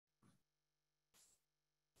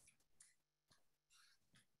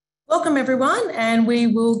Welcome everyone, and we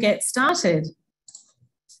will get started.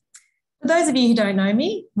 For those of you who don't know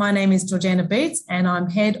me, my name is Georgina Boots and I'm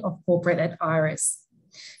Head of Corporate at Iress.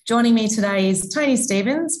 Joining me today is Tony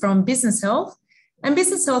Stevens from Business Health, and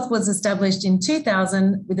Business Health was established in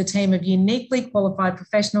 2000 with a team of uniquely qualified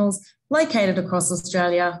professionals located across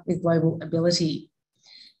Australia with global ability.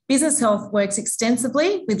 Business Health works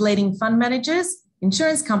extensively with leading fund managers,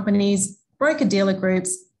 insurance companies, broker-dealer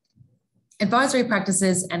groups, advisory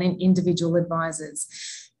practices and individual advisors,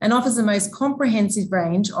 and offers the most comprehensive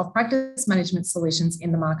range of practice management solutions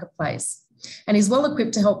in the marketplace, and is well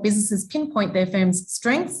equipped to help businesses pinpoint their firm's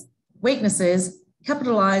strengths, weaknesses,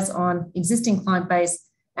 capitalise on existing client base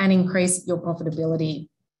and increase your profitability.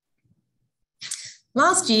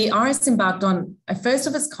 Last year, Iress embarked on a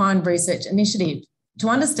first-of-its-kind research initiative to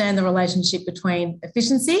understand the relationship between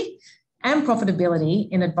efficiency and profitability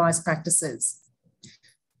in advice practices.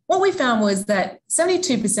 What we found was that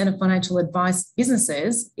 72% of financial advice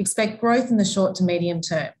businesses expect growth in the short to medium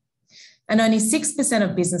term, and only 6%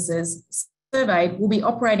 of businesses surveyed will be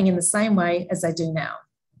operating in the same way as they do now.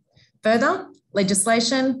 Further,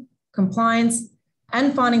 legislation, compliance,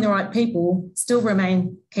 and finding the right people still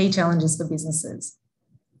remain key challenges for businesses.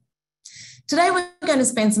 Today, we're going to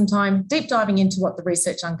spend some time deep diving into what the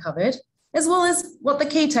research uncovered, as well as what the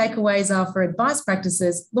key takeaways are for advice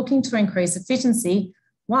practices looking to increase efficiency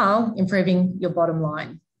while improving your bottom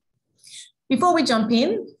line. Before we jump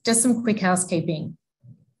in, just some quick housekeeping.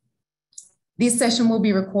 This session will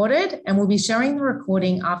be recorded and we'll be sharing the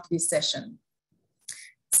recording after this session.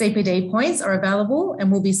 CPD points are available and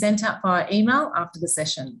will be sent out via email after the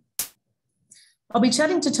session. I'll be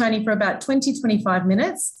chatting to Tony for about 20-25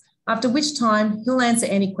 minutes, after which time he'll answer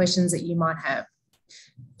any questions that you might have.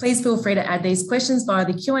 Please feel free to add these questions via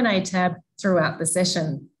the Q&A tab throughout the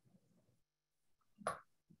session.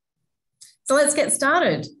 So let's get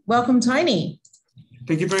started. Welcome, Tony.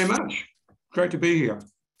 Thank you very much. Great to be here.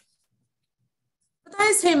 For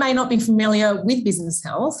those who may not be familiar with Business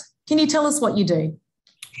Health, can you tell us what you do?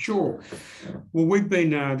 Sure. Well, we've been,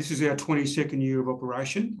 this is our 22nd year of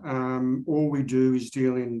operation. All we do is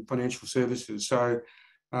deal in financial services. So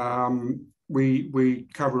we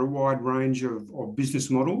cover a wide range of business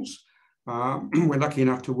models. We're lucky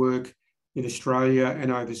enough to work in Australia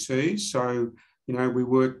and overseas. So you know,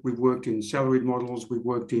 we've worked in salaried models, we've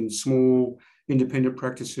worked in small independent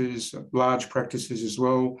practices, large practices as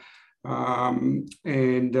well.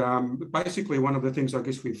 Basically one of the things I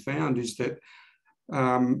guess we've found is that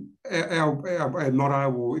our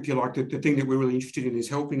motto, or if you like, the thing that we're really interested in is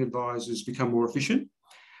helping advisors become more efficient,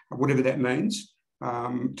 whatever that means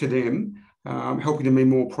to them, helping them be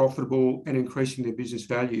more profitable and increasing their business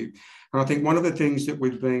value. And I think one of the things that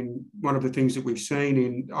we've seen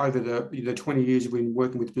in over the 20 years we've been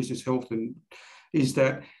working with Business Health is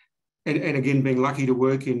that, and again, being lucky to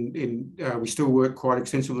work we still work quite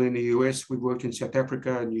extensively in the US. We've worked in South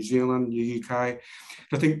Africa, New Zealand, the UK.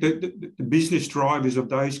 I think the business drivers of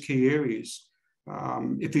those key areas,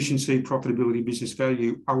 efficiency, profitability, business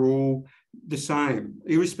value, are all the same,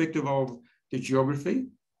 irrespective of the geography,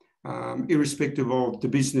 irrespective of the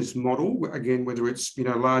business model, again, whether it's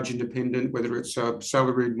large independent, whether it's a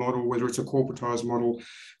salaried model, whether it's a corporatized model,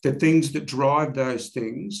 the things that drive those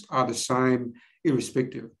things are the same,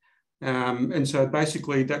 irrespective. And so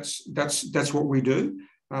basically that's what we do.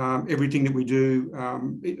 Everything that we do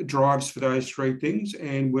it drives for those three things,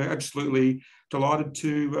 and we're absolutely delighted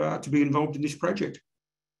to be involved in this project.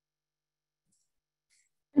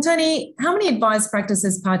 And Tony, how many advice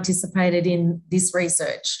practices participated in this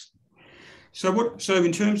research? So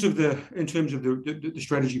in terms of the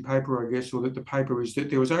strategy paper, I guess, or that the paper is that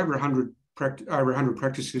there was over 100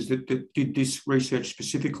 practices that did this research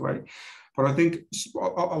specifically. But I think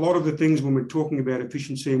a lot of the things when we're talking about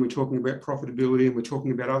efficiency and we're talking about profitability and we're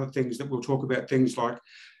talking about other things, that we'll talk about things like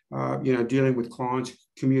dealing with clients,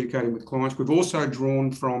 communicating with clients. We've also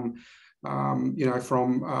drawn from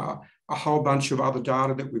a whole bunch of other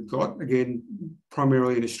data that we've got, again,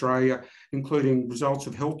 primarily in Australia, including results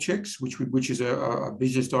of health checks, which is a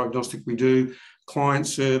business diagnostic we do, client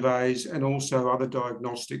surveys, and also other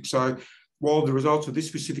diagnostics. So while the results of this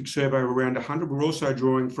specific survey were around 100, we're also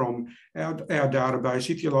drawing from our database,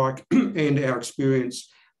 if you like, and our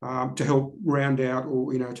experience to help round out,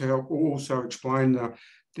 or to help also explain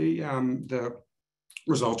the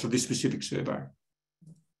results of this specific survey.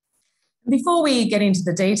 Before we get into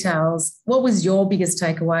the details, what was your biggest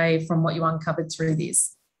takeaway from what you uncovered through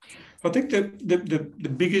this? I think that the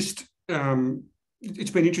biggest,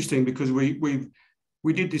 it's been interesting because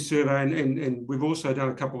we did this survey and we've also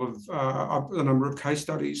done a number of case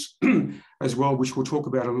studies as well, which we'll talk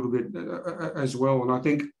about a little bit as well. And I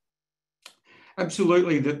think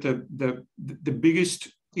absolutely. That the biggest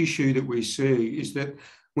issue that we see is that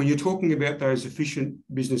when you're talking about those efficient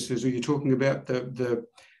businesses, or you're talking about the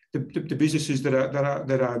businesses that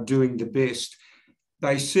are doing the best,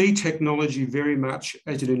 they see technology very much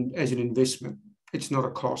as an investment. It's not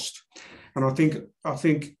a cost. And I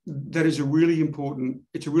think that is a really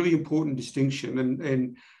important distinction.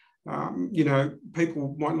 And you know,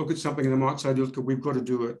 people might look at something and they might say, look, we've got to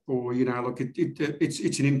do it, or, you know, look,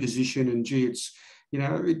 it's an imposition, and gee, it's, you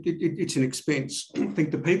know, it's an expense. I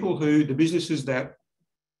think the businesses that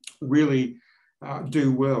really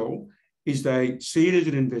do well is they see it as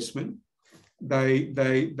an investment. They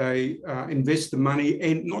invest the money,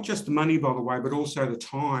 and not just the money, by the way, but also the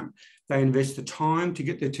time. They invest the time to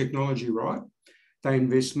get their technology right. They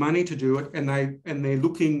invest money to do it, and they're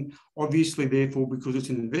looking, obviously, therefore, because it's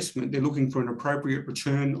an investment, they're looking for an appropriate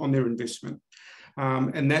return on their investment.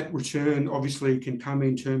 And that return obviously can come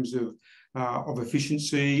in terms of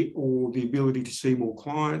efficiency, or the ability to see more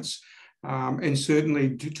clients, and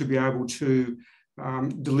certainly to be able to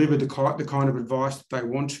deliver the kind of advice that they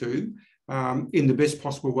want to, in the best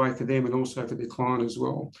possible way for them and also for their client as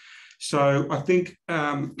well. So I think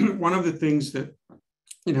one of the things that,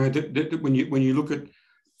 you know, that when you look at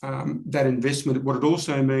that investment, what it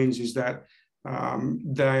also means is that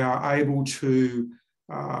they are able to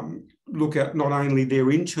look at not only their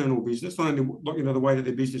internal business, not only, you know, the way that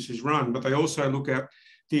their business is run, but they also look at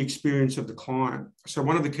the experience of the client. So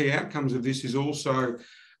one of the key outcomes of this is also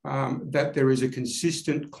that there is a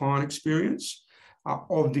consistent client experience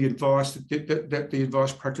of the advice that the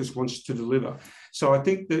advice practice wants to deliver. So I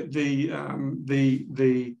think that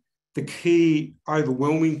the key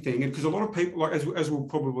overwhelming thing, because a lot of people, like, as we'll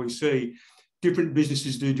probably see, different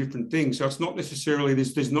businesses do different things. So it's not necessarily,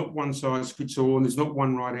 there's not one size fits all, and there's not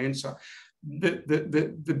one right answer.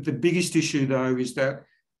 The biggest issue, though, is that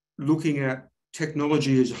looking at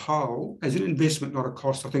technology as a whole, as an investment, not a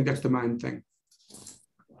cost. I think that's the main thing.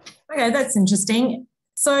 Okay, that's interesting.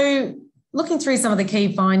 So looking through some of the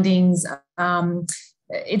key findings,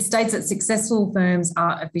 it states that successful firms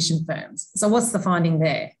are efficient firms. So what's the finding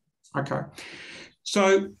there? Okay.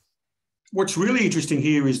 So what's really interesting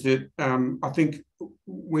here is that I think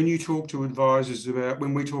when we talk to advisors about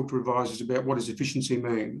what does efficiency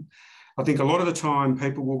mean, I think a lot of the time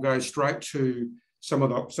people will go straight to some of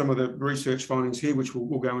the research findings here, which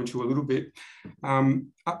we'll go into a little bit, and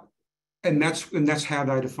that's how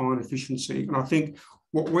they define efficiency. And I think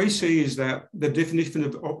what we see is that the definition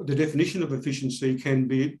of efficiency can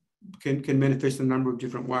manifest in a number of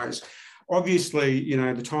different ways. Obviously, you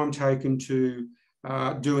know, the time taken to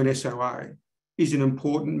do an SOA is an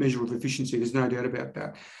important measure of efficiency. There's no doubt about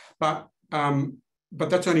that. But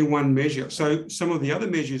that's only one measure. So some of the other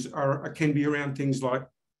measures can be around things like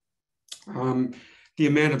the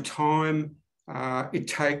amount of time it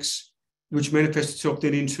takes, which manifests itself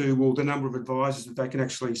then into, well, the number of advisors that they can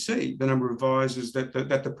actually see, the number of advisors that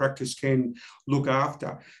the practice can look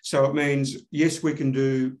after. So it means, yes, we can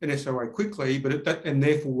do an SOA quickly, but and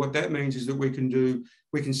therefore what that means is that we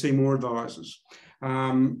can see more advisors.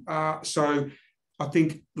 So I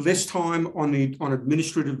think less time on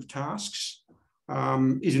administrative tasks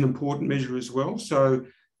is an important measure as well. So,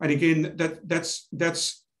 and again, that's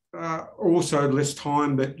also less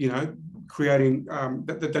time, but, you know, creating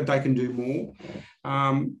that they can do more.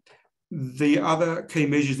 The other key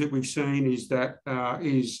measures that we've seen is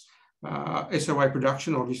SOA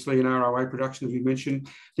production, obviously, and ROA production, as we mentioned.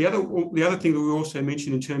 The other thing that we also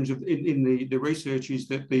mentioned in terms of in the research is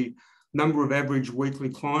that the number of average weekly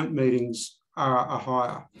client meetings are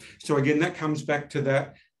higher. So again, that comes back to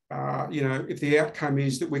that, you know, if the outcome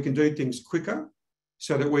is that we can do things quicker,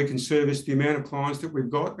 so that we can service the amount of clients that we've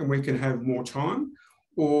got and we can have more time,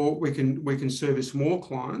 or we can service more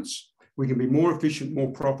clients, we can be more efficient,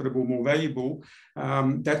 more profitable, more valuable. They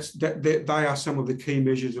are some of the key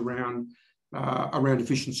measures around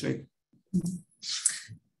efficiency.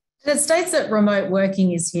 It states that remote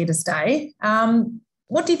working is here to stay.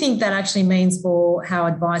 What do you think that actually means for how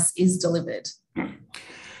advice is delivered?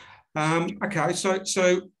 Okay,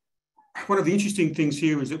 so one of the interesting things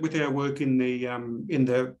here is that with our work in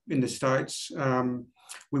the States,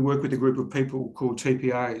 we work with a group of people called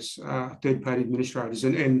TPAs, third-party administrators,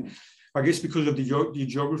 and I guess because of the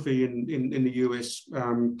geography in the US,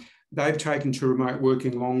 they've taken to remote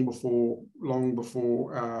working long before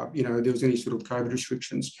you know, there was any sort of COVID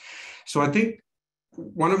restrictions. So I think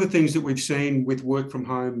one of the things that we've seen with work from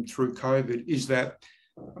home through COVID is that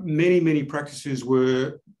many practices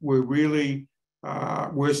were really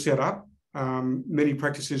set up. Many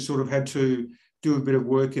practices sort of had to do a bit of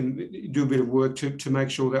work to make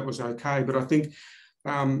sure that was okay. But I think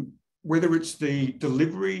whether it's the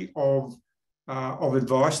delivery of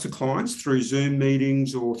advice to clients through Zoom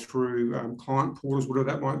meetings or through client portals,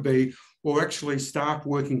 whatever that might be, or actually staff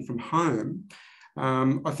working from home,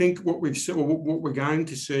 I think what we're going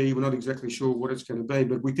to see, we're not exactly sure what it's going to be,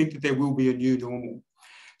 but we think that there will be a new normal.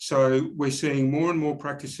 So we're seeing more and more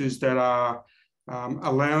practices that are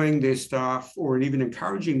allowing their staff, or even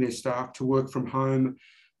encouraging their staff, to work from home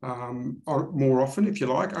more often, if you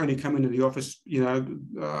like, only come into the office,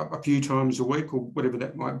 a few times a week or whatever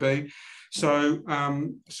that might be. So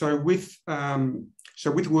with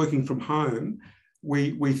working from home,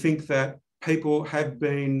 we think that people have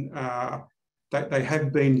been they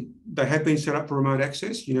have been set up for remote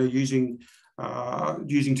access, using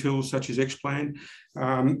tools such as Xplan.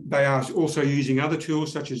 They are also using other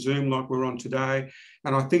tools such as Zoom, like we're on today.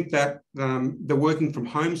 And I think that the working from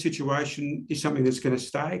home situation is something that's going to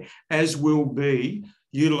stay, as will be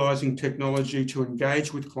utilising technology to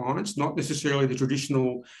engage with clients, not necessarily the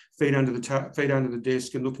traditional feet under the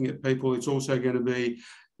desk and looking at people. It's also going to be,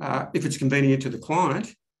 if it's convenient to the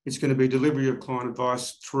client, it's going to be delivery of client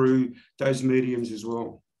advice through those mediums as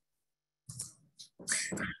well.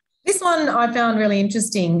 This one I found really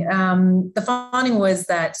interesting. The finding was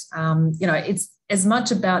that, it's as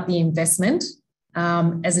much about the investment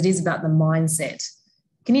as it is about the mindset.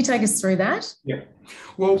 Can you take us through that? Yeah.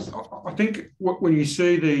 Well, I think when you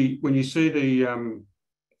see the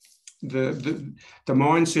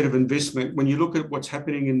mindset of investment, when you look at what's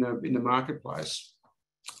happening in the marketplace,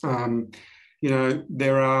 there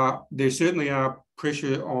certainly are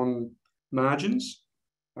pressure on margins.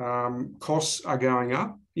 Costs are going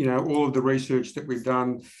up. All of the research that we've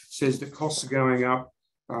done says that costs are going up.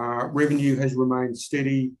 Revenue has remained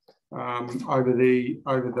steady over the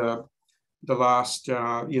last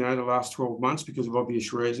 12 months because of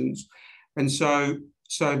obvious reasons. And so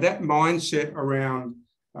that mindset around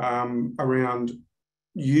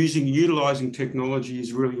utilising technology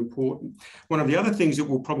is really important. One of the other things that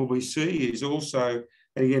we'll probably see is also,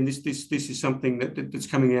 and again, this is something that's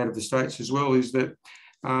coming out of the States as well, is that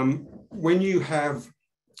when you have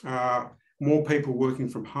more people working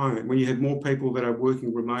from home, when you have more people that are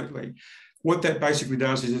working remotely, what that basically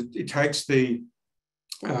does is it takes the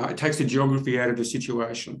geography out of the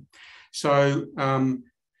situation. So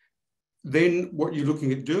then what you're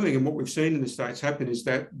looking at doing, and what we've seen in the States happen, is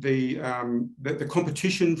that the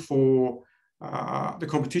competition for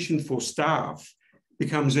staff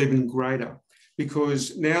becomes even greater,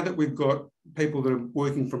 because now that we've got people that are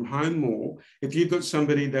working from home more, if you've got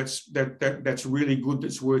somebody that's really good,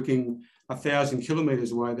 that's working 1,000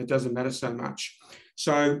 kilometres away, that doesn't matter so much.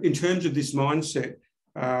 So in terms of this mindset,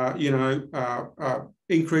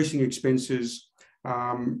 increasing expenses,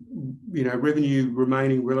 revenue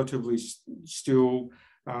remaining relatively still,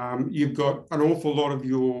 you've got an awful lot of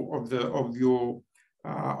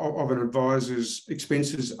an advisor's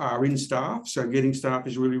expenses are in staff. So getting staff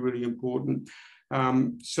is really, really important.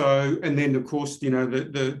 And then of course,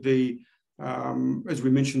 as we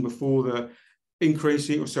mentioned before, the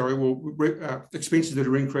expenses that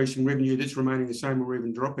are increasing, revenue that's remaining the same or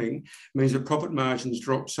even dropping, means that profit margins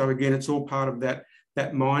drop. So again, it's all part of that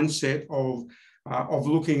mindset of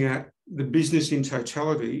looking at the business in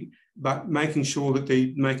totality, but making sure that they're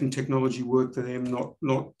making technology work for them, not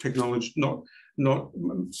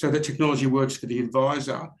so that technology works for the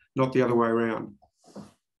advisor, not the other way around.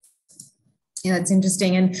 Yeah, that's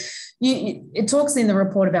interesting. And it talks in the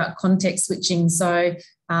report about context switching. So,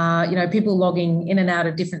 people logging in and out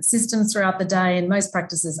of different systems throughout the day, and most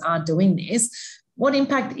practices are doing this. What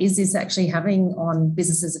impact is this actually having on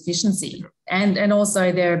businesses' efficiency and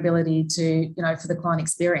also their ability to, for the client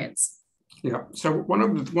experience? Yeah. So one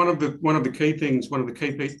of the key things, one of the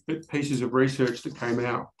key pieces of research that came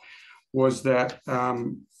out was that,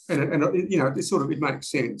 it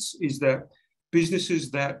makes sense, is that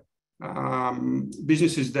businesses that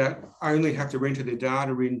only have to enter their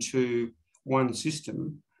data into one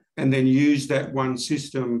system and then use that one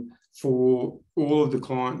system for all of the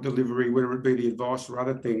client delivery, whether it be the advice or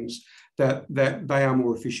other things, that they are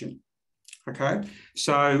more efficient. Okay,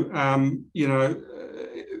 so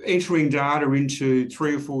entering data into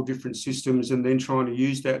 3 or 4 different systems and then trying to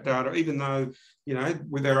use that data, even though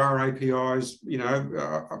where there are APIs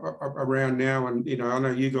around now, and I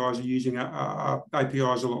know you guys are using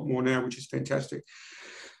APIs a lot more now, which is fantastic.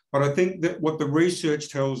 But I think that what the research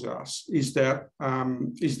tells us is that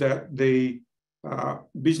the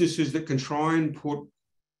businesses that can try and put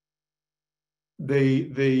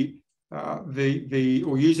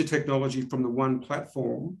or use the technology from the one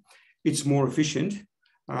platform, it's more efficient,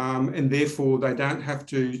 and therefore they don't have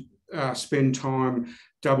to spend time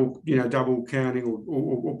double counting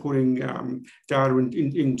or putting data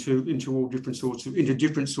into all different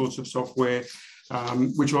sorts of software,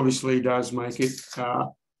 which obviously does make it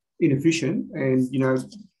inefficient. And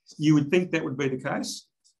you would think that would be the case,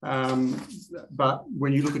 but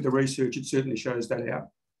when you look at the research, it certainly shows that out.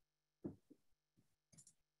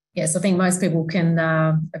 Yes, I think most people can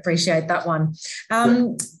appreciate that one.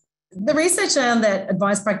 The research found that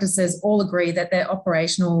advice practices all agree that their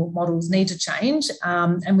operational models need to change,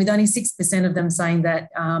 and with only 6% of them saying that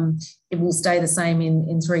it will stay the same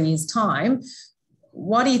in 3 years' time.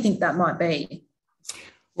 Why do you think that might be?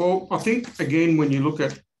 Well, I think, again, when you look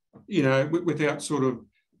at, without sort of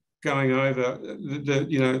going over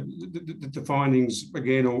the findings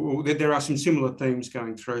again, or there are some similar themes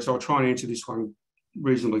going through, so I'll try and answer this one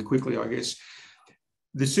reasonably quickly, I guess.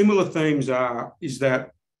 The similar themes is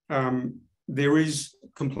that there is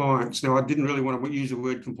compliance. Now, I didn't really want to use the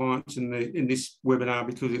word compliance in this webinar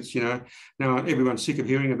because it's, now everyone's sick of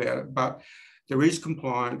hearing about it, but there is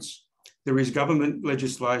compliance. There is government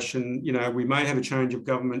legislation. We may have a change of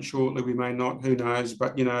government shortly. We may not, who knows,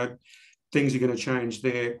 but, things are going to change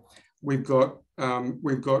there. We've got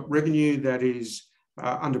revenue that is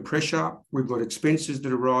under pressure. We've got expenses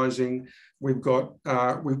that are rising. We've got,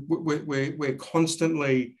 we're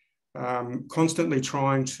constantly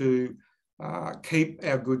trying to keep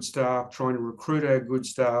our good staff, trying to recruit our good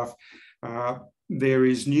staff. There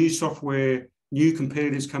is new software, new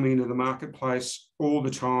competitors coming into the marketplace all the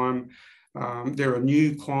time. There are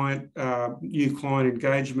new client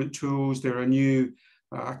engagement tools. There are new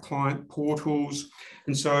client portals.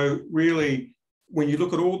 And so really, when you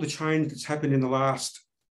look at all the change that's happened in the last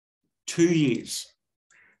 2 years,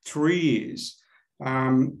 3 years,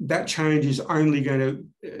 that change is only going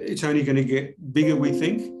to get bigger, we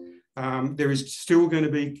think. There is still going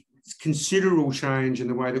to be considerable change in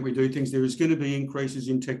the way that we do things. There is going to be increases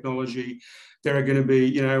in technology. There are going to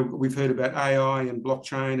be, we've heard about AI and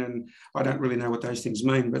blockchain, and I don't really know what those things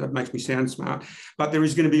mean, but it makes me sound smart. But there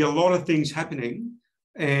is going to be a lot of things happening.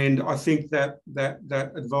 And I think that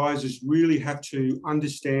advisors really have to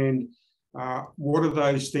understand what are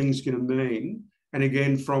those things going to mean. And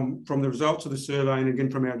again, from the results of the survey, and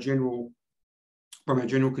again from our general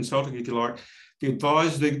consulting, if you like, the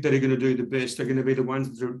advisors that are going to do the best are going to be the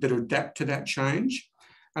ones that adapt to that change,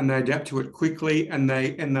 and they adapt to it quickly, and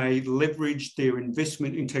they leverage their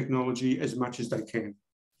investment in technology as much as they can.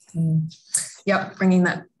 Yep, bringing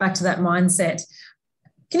that back to that mindset.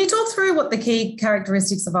 Can you talk through what the key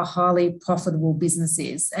characteristics of a highly profitable business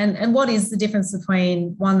is, and what is the difference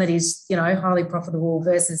between one that is, highly profitable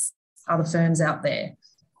versus other firms out there?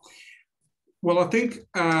 Well, I think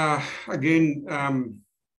again,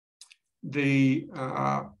 the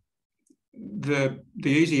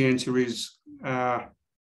easy answer is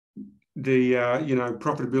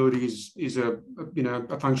profitability is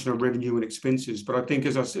a function of revenue and expenses. But I think,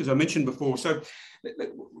 as I mentioned before, so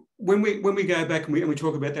when we go back and we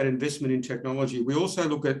talk about that investment in technology, we also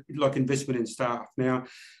look at like investment in staff. Now,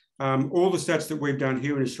 all the stats that we've done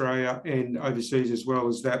here in Australia and overseas as well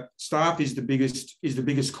is that staff is the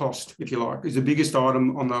biggest cost, if you like, is the biggest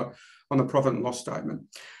item on the profit and loss statement.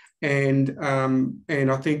 And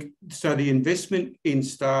I think so. The investment in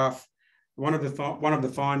staff, one of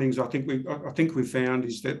the findings I think we found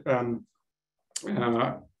is that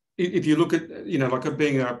if you look at like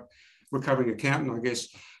being a recovering accountant, I guess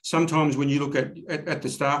sometimes when you look at the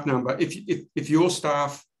staff number, if your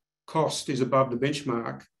staff cost is above the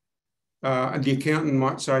benchmark, and the accountant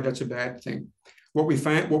might say that's a bad thing. What we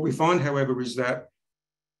find, however, is that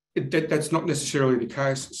that's not necessarily the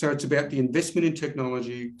case. So it's about the investment in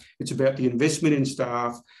technology. It's about the investment in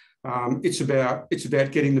staff. It's about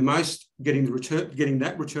getting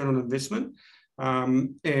that return on investment.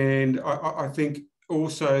 And I think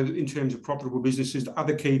also in terms of profitable businesses, the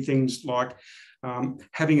other key things like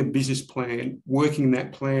having a business plan, working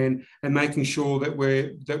that plan, and making sure that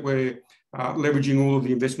we're leveraging all of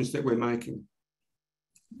the investments that we're making.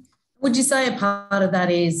 Would you say a part of that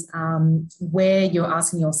is where you're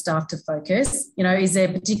asking your staff to focus? Is there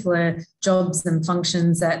particular jobs and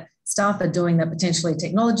functions that staff are doing that potentially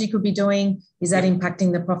technology could be doing? Is that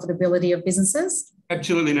impacting the profitability of businesses?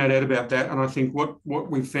 Absolutely, no doubt about that. And I think what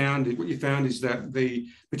you found is that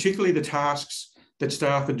particularly the tasks that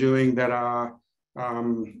staff are doing that are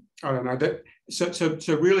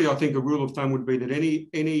So really, I think a rule of thumb would be that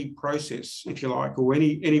any process, if you like, or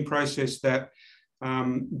any process that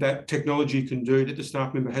that technology can do that the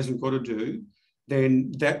staff member hasn't got to do,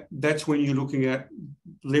 then that's when you're looking at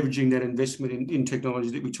leveraging that investment in technology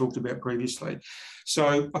that we talked about previously.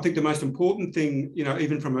 So I think the most important thing,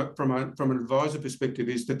 even from an advisor perspective,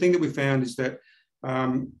 is the thing that we found is that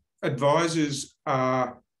advisors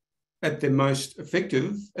are at their most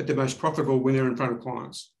effective, at their most profitable when they're in front of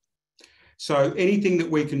clients. So anything that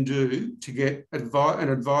we can do to get an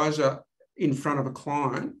advisor in front of a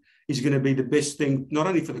client is going to be the best thing, not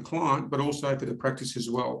only for the client, but also for the practice as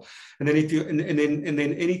well. And then and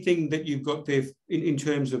then anything that you've got there in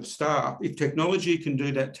terms of staff, if technology can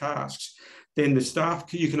do that tasks, then the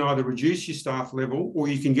staff, you can either reduce your staff level or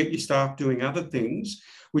you can get your staff doing other things,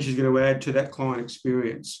 which is going to add to that client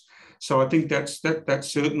experience. So I think that's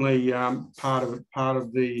certainly part of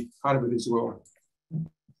it as well.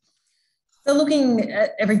 So looking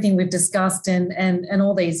at everything we've discussed and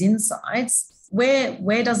all these insights,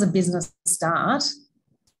 where does a business start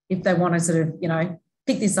if they want to sort of,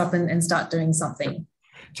 pick this up and start doing something?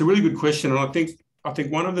 It's a really good question. And I think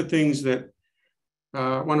one of the things that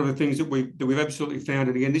we've absolutely found,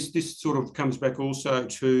 and again, this sort of comes back also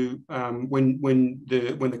to when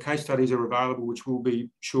the case studies are available, which will be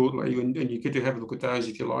shortly, and you get to have a look at those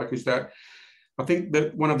if you like, is that I think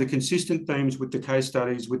that one of the consistent themes with the case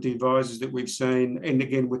studies, with the advisors that we've seen, and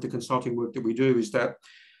again with the consulting work that we do, is that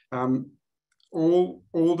all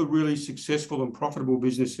the really successful and profitable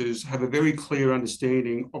businesses have a very clear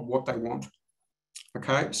understanding of what they want.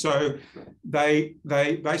 Okay, so they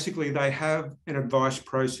have an advice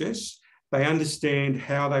process. They understand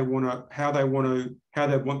how they want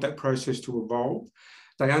that process to evolve.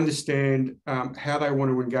 They understand how they want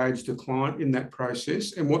to engage the client in that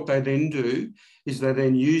process. And what they then do is they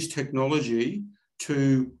then use technology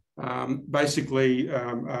to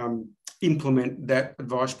implement that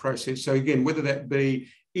advice process. So again, whether that be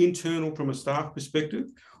internal from a staff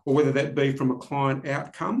perspective, or whether that be from a client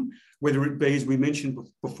outcome, whether it be, as we mentioned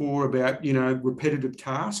before, about repetitive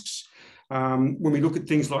tasks. When we look at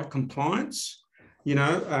things like compliance,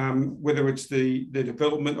 whether it's the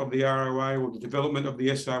development of the ROA or the development of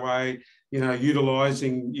the SOA,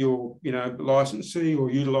 utilising your licensee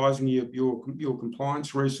or utilising your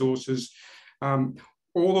compliance resources,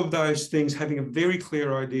 all of those things, having a very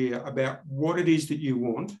clear idea about what it is that you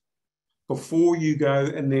want before you go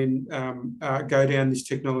and then go down this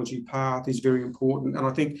technology path is very important. And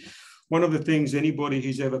I think one of the things, anybody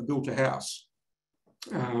who's ever built a house,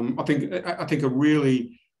 I think a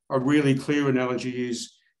really clear analogy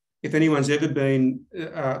is, if anyone's ever been,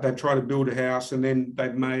 they've tried to build a house and then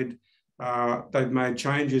they've made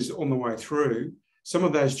changes on the way through. Some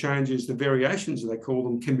of those changes, the variations, as they call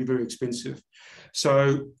them, can be very expensive.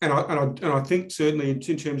 So, and I think certainly in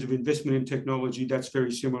terms of investment in technology, that's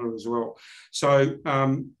very similar as well. So,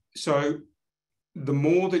 the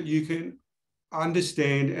more that you can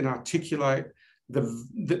understand and articulate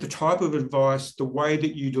the type of advice, the way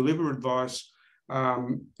that you deliver advice,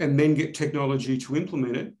 and then get technology to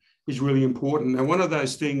implement it, is really important. And one of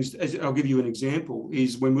those things, as I'll give you an example,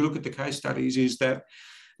 is when we look at the case studies, is that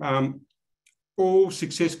all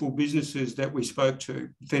successful businesses that we spoke to,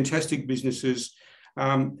 fantastic businesses,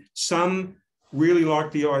 some really like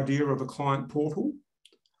the idea of a client portal.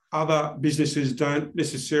 Other businesses don't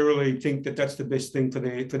necessarily think that that's the best thing for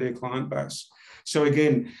their client base. So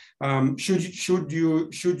again, should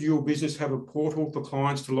your business have a portal for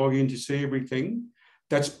clients to log in to see everything?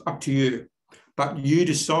 That's up to you. But you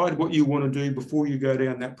decide what you want to do before you go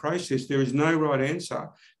down that process. There is no right answer.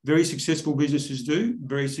 Very successful businesses do,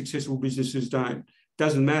 very successful businesses don't.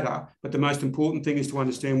 Doesn't matter. But the most important thing is to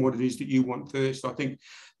understand what it is that you want first. I think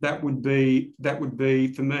that would be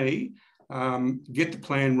for me, get the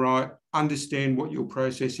plan right, understand what your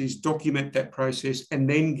process is, document that process, and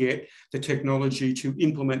then get the technology to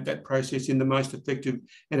implement that process in the most effective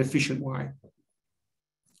and efficient way.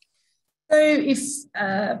 So if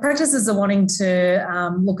practices are wanting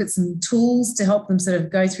to look at some tools to help them sort of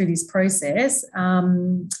go through this process,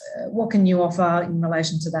 what can you offer in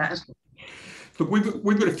relation to that? Look,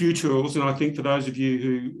 we've got a few tools, and I think for those of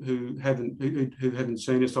you who haven't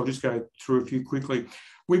seen us, I'll just go through a few quickly.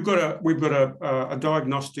 We've got an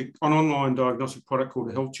online diagnostic product called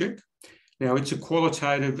a Health Check. Now, it's a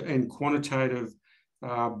qualitative and quantitative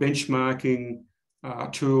benchmarking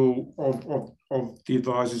tool of the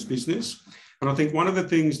advisor's business. And I think one of the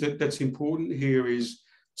things that's important here is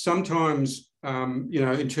sometimes,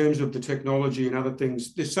 in terms of the technology and other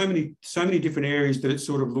things, there's so many different areas that it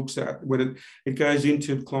sort of looks at. When it goes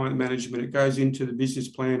into client management, it goes into the business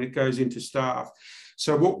plan, it goes into staff.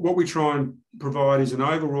 So what we try and provide is an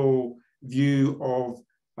overall view of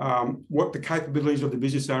what the capabilities of the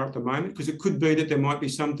business are at the moment, because it could be that there might be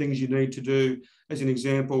some things you need to do. As an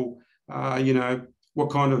example, you know, what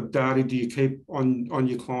kind of data do you keep on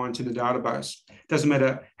your clients in the database? Doesn't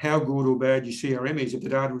matter how good or bad your CRM is. If the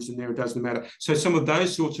data isn't there, it doesn't matter. So some of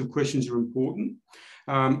those sorts of questions are important.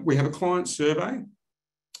 We have a client survey.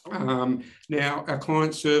 Now, our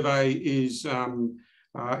client survey is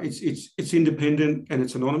it's independent and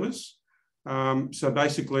it's anonymous. So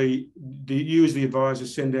basically, you as the advisor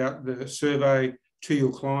send out the survey to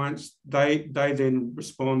your clients. They then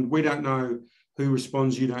respond. We don't know who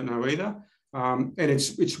responds. You don't know either. And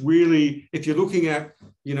it's really, if you're looking at,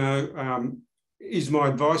 you know, is my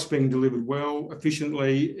advice being delivered well,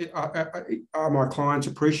 efficiently? Are my clients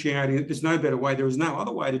appreciating it? There's no better way. There is no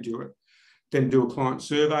other way to do it than do a client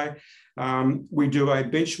survey. We do a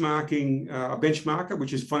benchmarker,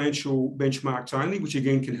 which is financial benchmarks only, which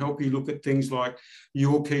again can help you look at things like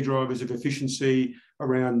your key drivers of efficiency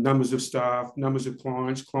around numbers of staff, numbers of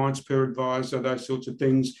clients, clients per advisor, those sorts of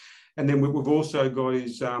things. And then what we've also got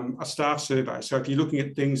is a staff survey. So if you're looking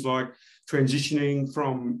at things like transitioning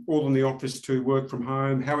from all in the office to work from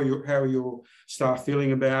home, how are your staff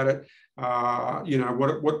feeling about it? You know,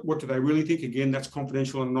 what do they really think? Again, that's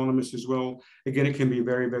confidential and anonymous as well. Again, it can be a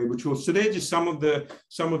very, very good tool. So they're just some of the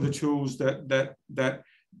tools that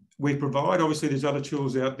we provide. Obviously, there's other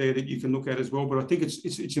tools out there that you can look at as well. But I think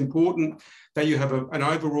it's important that you have an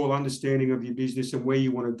overall understanding of your business and where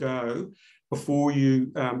you want to go before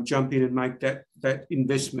you jump in and make that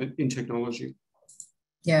investment in technology.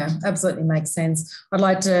 Yeah, absolutely makes sense. I'd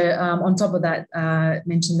like to, on top of that,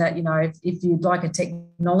 mention that, you know, if you'd like a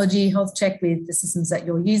technology health check with the systems that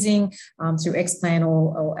you're using through Xplan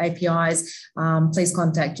or APIs, please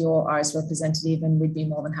contact your Iress representative and we'd be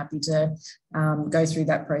more than happy to go through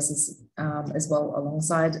that process as well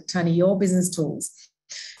alongside, Tony, your business tools.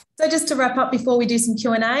 So just to wrap up before we do some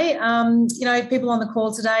Q&A, you know, people on the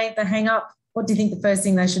call today, they hang up. What do you think the first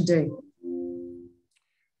thing they should do?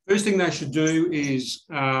 First thing they should do is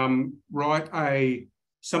write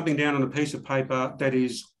something down on a piece of paper that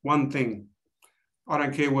is one thing. I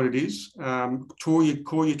don't care what it is. Call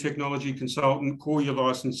your technology consultant, call your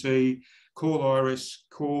licensee, call Iress,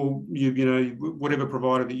 call you know, whatever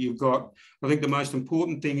provider that you've got. I think the most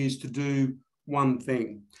important thing is to do one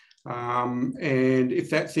thing. And if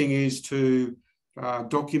that thing is to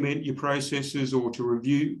document your processes or to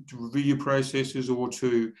review your processes or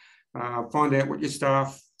to find out what your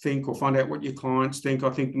staff think or find out what your clients think, I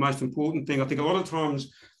think the most important thing, I think a lot of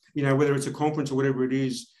times, you know, whether it's a conference or whatever it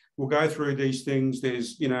is, we'll go through these things.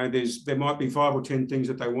 There might be 5 or 10 things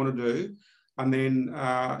that they want to do. And then,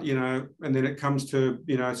 you know, and then it comes to,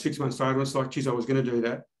 you know, 6 months later, it's like, geez, I was going to do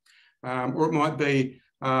that. Or it might be,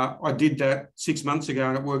 I did that 6 months ago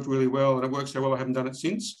and it worked really well and it worked so well, I haven't done it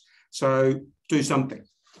since. So do something.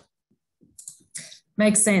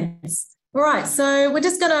 Makes sense. All right, so we're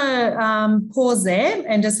just going to pause there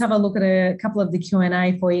and just have a look at a couple of the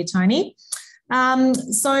Q&A for you, Tony.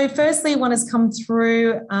 So firstly, one has come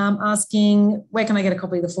through asking, where can I get a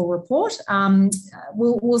copy of the full report?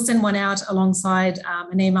 We'll send one out alongside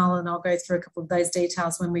an email and I'll go through a couple of those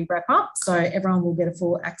details when we wrap up. So everyone will get a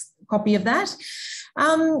full copy of that.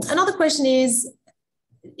 Another question is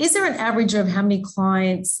there an average of how many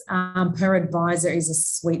clients per advisor is a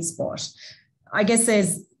sweet spot? I guess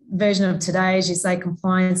there's version of today, as you say,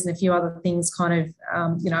 compliance and a few other things kind of,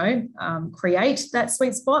 create that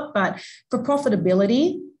sweet spot. But for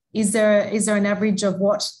profitability, is there an average of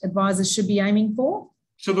what advisors should be aiming for?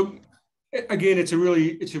 So look, again, it's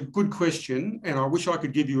a good question, and I wish I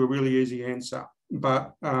could give you a really easy answer.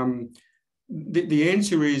 But the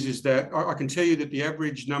answer is that I can tell you that the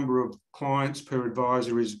average number of clients per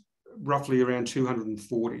advisor is roughly around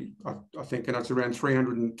 240, I think, and it's around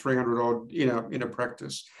 300 odd in a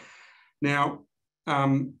practice. Now,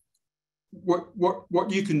 what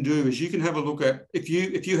you can do is you can have a look at, if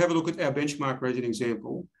you have a look at our benchmark as an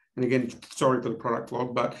example, and again, sorry for the product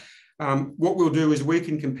vlog, but what we'll do is we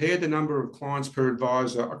can compare the number of clients per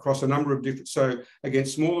advisor across a number of different, so again,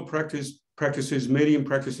 smaller practices, medium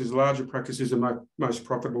practices, larger practices, and most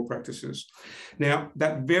profitable practices. Now,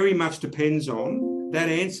 that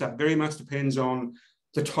answer very much depends on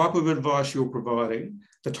the type of advice you're providing,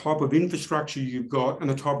 the type of infrastructure you've got, and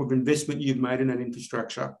the type of investment you've made in that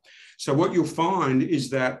infrastructure. So what you'll find is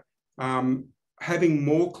that having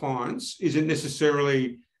more clients doesn't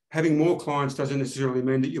necessarily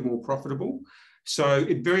mean that you're more profitable. So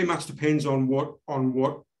it very much depends on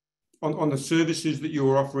the services that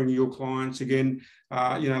you're offering your clients. Again,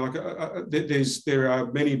 there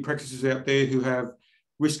are many practices out there who have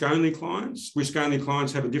risk-only clients. Risk-only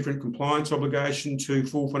clients have a different compliance obligation to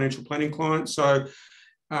full financial planning clients. So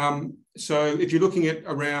if you're looking at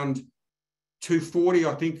around 240,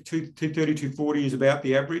 I think 230, 240 is about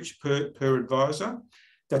the average per advisor.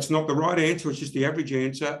 That's not the right answer, it's just the average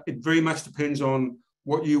answer. It very much depends on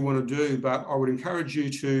what you want to do, but I would encourage you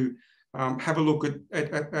to have a look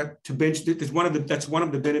to bench. That's one of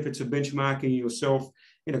the benefits of benchmarking yourself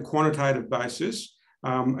in a quantitative basis.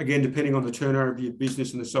 Again, depending on the turnover of your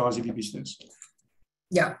business and the size of your business.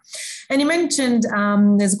 Yeah. And you mentioned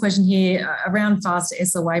there's a question here around fast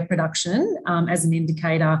SOA production as an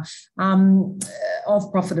indicator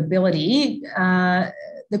of profitability.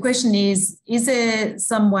 The question is there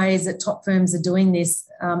some ways that top firms are doing this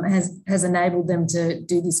has enabled them to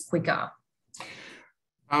do this quicker?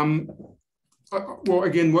 Well,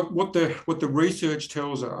 again, what the research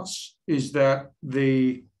tells us is that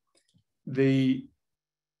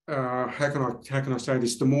how can I say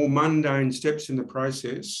this? The more mundane steps in the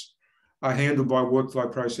process are handled by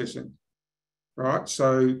workflow processing, right?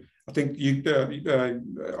 So I think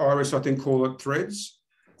Iress, I think, call it threads.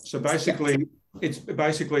 So basically, it's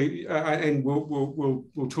basically, and we'll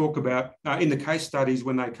talk about in the case studies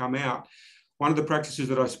when they come out. One of the practices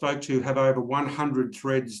that I spoke to have over 100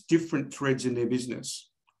 threads, different threads in their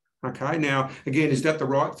business. Okay, now, again, is that the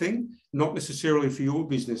right thing? Not necessarily for your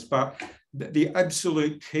business, but the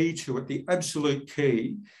absolute key to it, the absolute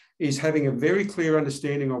key is having a very clear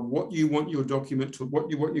understanding of what you want your document to,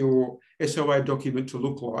 what you want your SOA document to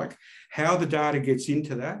look like, how the data gets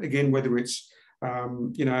into that. Again, whether it's,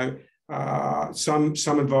 some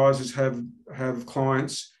advisors have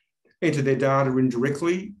clients enter their data in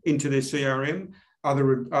directly into their CRM.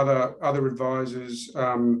 Other advisors,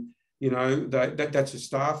 that's a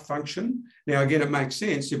staff function. Now, again, it makes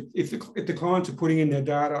sense. If the clients are putting in their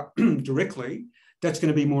data directly, that's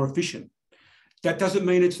going to be more efficient. That doesn't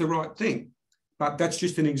mean it's the right thing, but that's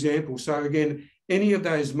just an example. So again, any of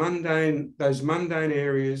those mundane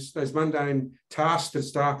areas, those mundane tasks that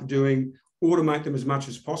staff are doing, automate them as much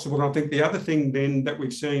as possible. And I think the other thing then that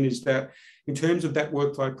we've seen is that in terms of that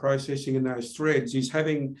workflow processing and those threads is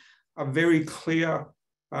having a very clear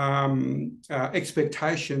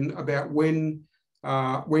expectation about when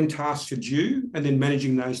tasks are due, and then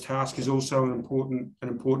managing those tasks is also an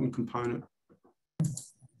important component.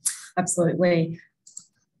 Absolutely.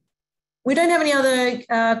 We don't have any other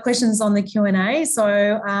questions on the Q&A,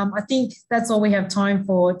 so I think that's all we have time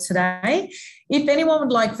for today. If anyone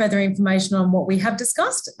would like further information on what we have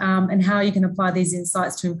discussed and how you can apply these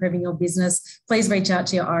insights to improving your business, please reach out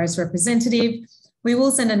to your Iress representative. We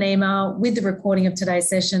will send an email with the recording of today's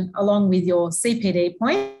session along with your CPD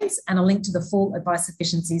points and a link to the full Advice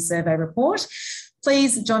Efficiency Survey report.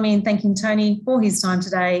 Please join me in thanking Tony for his time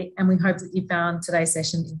today, and we hope that you found today's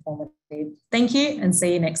session informative. Thank you and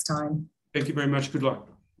see you next time. Thank you very much. Good luck.